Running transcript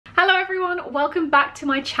welcome back to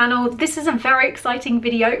my channel. This is a very exciting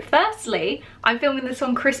video. Firstly, I'm filming this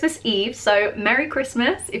on Christmas Eve, so Merry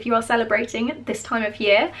Christmas if you are celebrating this time of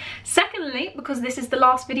year. Secondly, because this is the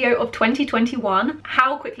last video of 2021,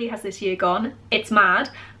 how quickly has this year gone? It's mad.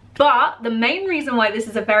 But the main reason why this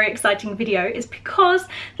is a very exciting video is because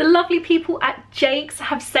the lovely people at Jaques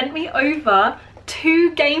have sent me over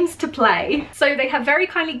 2 games to play. So they have very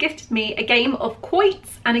kindly gifted me a game of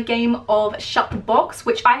Quoits and a game of Shut the Box,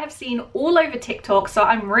 which I have seen all over TikTok, so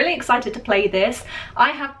I'm really excited to play this. I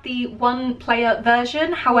have the 1-player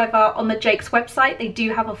version, however on the Jaques website they do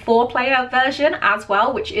have a 4-player version as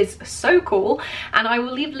well, which is so cool, and I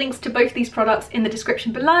will leave links to both these products in the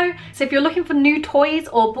description below. So if you're looking for new toys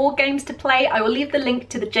or board games to play, I will leave the link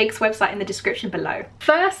to the Jaques website in the description below.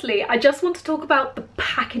 Firstly, I just want to talk about the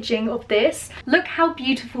packaging of this. Look how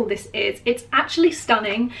beautiful this is. It's actually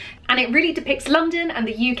stunning, and it really depicts London and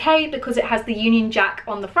the UK because it has the Union Jack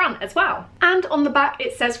on the front as well. And on the back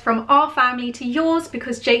it says from our family to yours,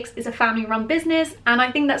 because Jaques is a family run business, and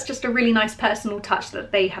I think that's just a really nice personal touch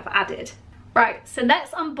that they have added. Right, so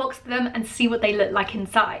let's unbox them and see what they look like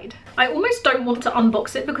inside. I almost don't want to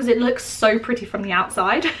unbox it because it looks so pretty from the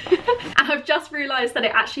outside. And I've just realised that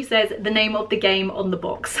it actually says the name of the game on the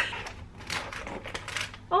box.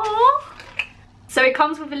 Aww. So it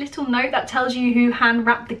comes with a little note that tells you who hand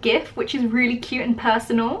wrapped the gift, which is really cute and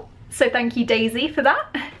personal. So thank you, Daisy, for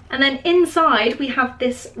that. And then inside we have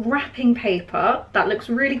this wrapping paper that looks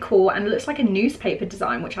really cool and looks like a newspaper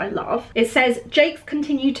design, which I love. It says, Jaques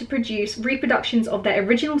continue to produce reproductions of their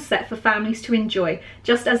original set for families to enjoy,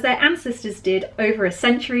 just as their ancestors did over a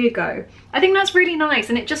century ago. I think that's really nice,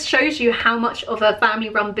 and it just shows you how much of a family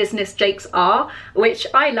run business Jaques are, which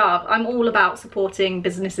I love. I'm all about supporting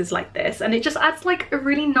businesses like this, and it just adds like a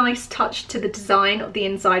really nice touch to the design of the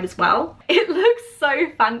inside as well. It looks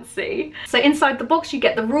so fancy. So inside the box you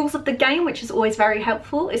get the rules of the game, which is always very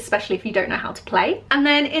helpful, especially if you don't know how to play. And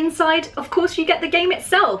then inside, of course, you get the game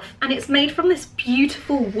itself, and it's made from this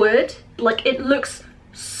beautiful wood. Like, it looks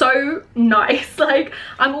so nice. Like,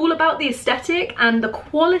 I'm all about the aesthetic, and the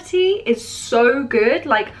quality is so good.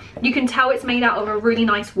 Like, you can tell it's made out of a really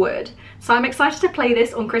nice wood. So I'm excited to play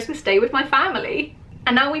this on Christmas Day with my family.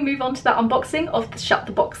 And now we move on to the unboxing of the Shut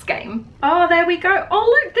the Box game. Oh, there we go.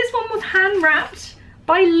 Oh look, this one was hand wrapped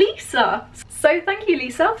by Lisa. So thank you,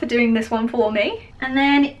 Lisa, for doing this one for me. And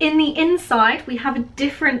then in the inside we have a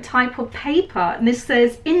different type of paper, and this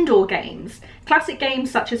says indoor games. Classic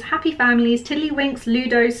games such as Happy Families, Tiddlywinks,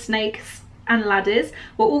 Ludo, Snakes and Ladders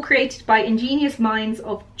were all created by ingenious minds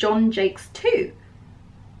of John Jaques too.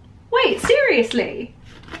 Wait, seriously?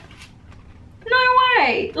 No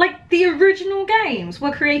way! Like, the original games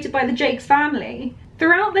were created by the Jaques family.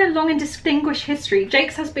 Throughout their long and distinguished history,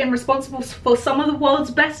 Jaques has been responsible for some of the world's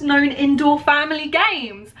best known indoor family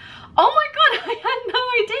games. Oh my god, I had no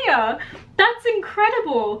idea! That's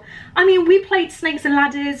incredible! I mean, we played Snakes and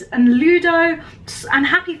Ladders and Ludo and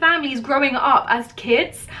Happy Families growing up as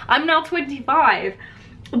kids. I'm now 25.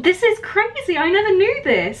 This is crazy, I never knew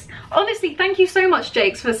this. Honestly, thank you so much,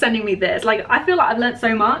 Jaques, for sending me this. Like, I feel like I've learned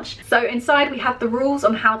so much. So inside we have the rules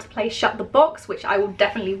on how to play Shut the Box, which I will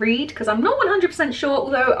definitely read because I'm not 100% sure,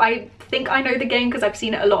 although I think I know the game because I've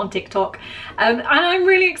seen it a lot on TikTok. And I'm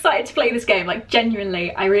really excited to play this game, like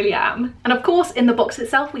genuinely, I really am. And of course, in the box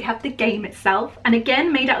itself, we have the game itself. And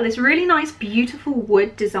again, made out of this really nice, beautiful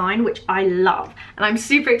wood design, which I love. And I'm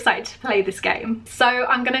super excited to play this game. So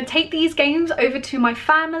I'm gonna take these games over to my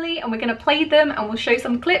family and we're gonna play them, and we'll show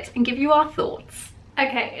some clips and give you our thoughts.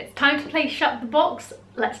 Okay, it's time to play Shut the Box.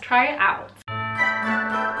 Let's try it out.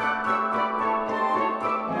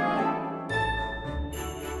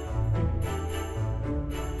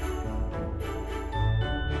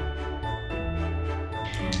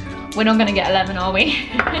 We're not gonna get 11, are we?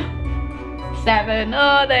 7,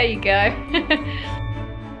 oh, there you go.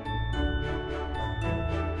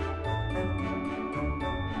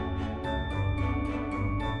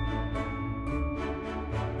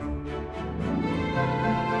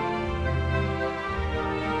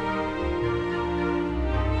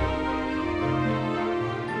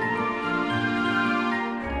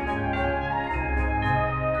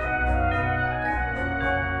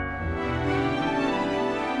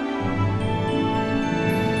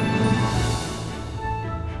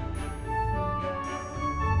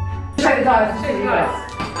 Take the dice, take the dice.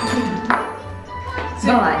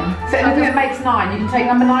 9. So anything that makes 9, you can take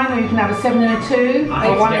number 9, or you can have a 7 and a 2,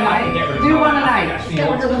 or 1 and 8. Do 1 and 8. So you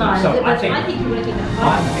want to keep some. I think you want to keep them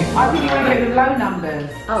high. I think you want to get rid of low numbers.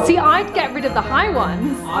 Oh. See, I'd get rid of the high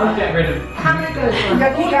ones. I would get rid of. How many goes on? Go,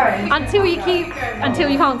 keep going. Until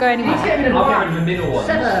you can't go anymore. Get rid of I'll get one. rid of the middle one.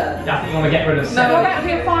 7. I think you want to get rid of 7. No, what about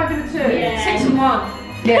doing 5 and a 2? Yeah. 6 and 1.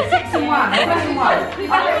 Yeah, 6 and 1. 6 and 1.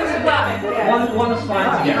 I'll get rid of 1. Yeah. One's fine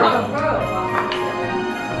to get rid of.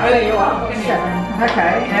 Oh, there you are. 7.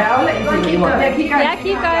 Okay, yeah, I'll let you do what you want. Yeah, keep going. Yeah,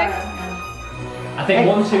 keep going. I think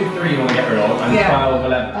 1, 2, 3 you want to get rid of, and 12,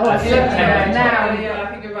 11. Oh, 11. Yeah,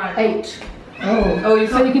 I think you're right. 8. Oh,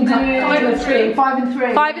 so you can do 5 and 3. 5 and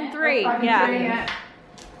 3. 5 and 3, yeah.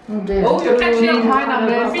 Oh dear. Oh, you're catching on high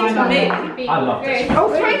numbers. I love this. Oh,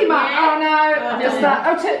 3 mark. Oh no. Just that.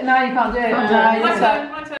 Oh, 2. No, you can't do it. No, My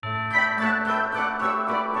turn, my turn.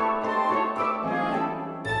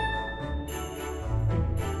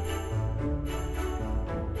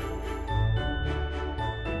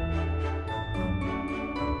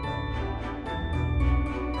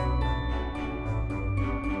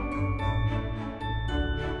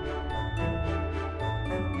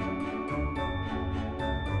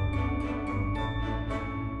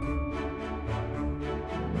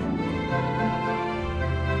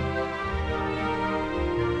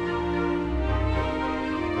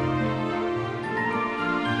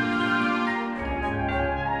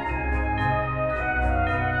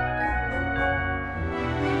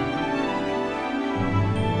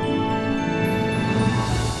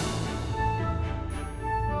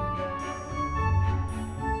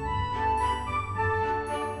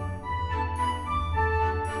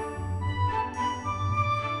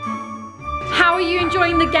 How are you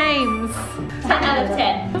enjoying the games? 10 out of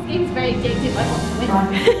 10. This game's very addictive. I want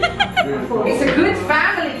to win. It's a good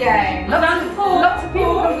family game. Lots of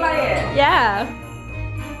people can play it. Yeah.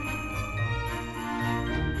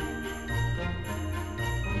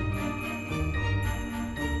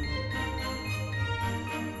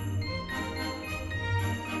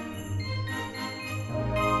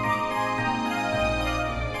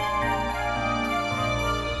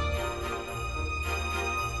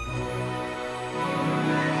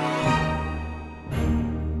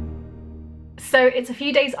 So it's a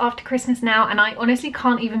few days after Christmas now, and I honestly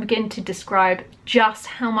can't even begin to describe just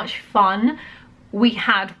how much fun we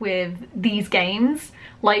had with these games.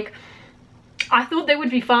 Like, I thought they would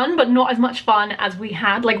be fun, but not as much fun as we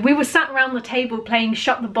had. Like, we were sat around the table playing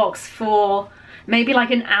Shut the Box for maybe like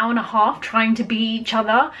an hour and a half trying to beat each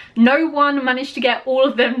other. No one managed to get all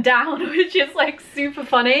of them down, which is like super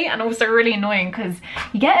funny and also really annoying because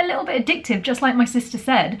you get a little bit addictive, just like my sister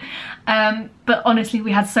said. But honestly,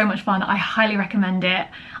 we had so much fun. I highly recommend it.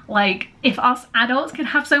 Like, if us adults can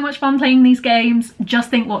have so much fun playing these games, just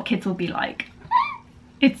think what kids will be like.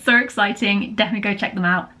 It's so exciting. Definitely go check them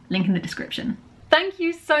out. Link in the description. Thank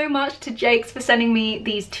you so much to Jaques for sending me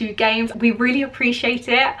these 2 games. We really appreciate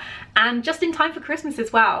it, and just in time for Christmas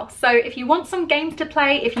as well. So if you want some games to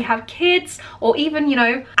play, if you have kids or even, you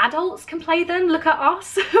know, adults can play them, look at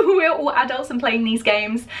us. We're all adults and playing these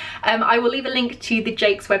games. I will leave a link to the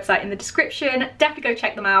Jaques website in the description. Definitely go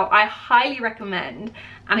check them out. I highly recommend.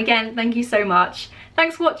 And again, thank you so much.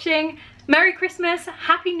 Thanks for watching. Merry Christmas,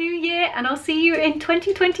 Happy New Year, and I'll see you in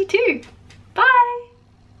 2022.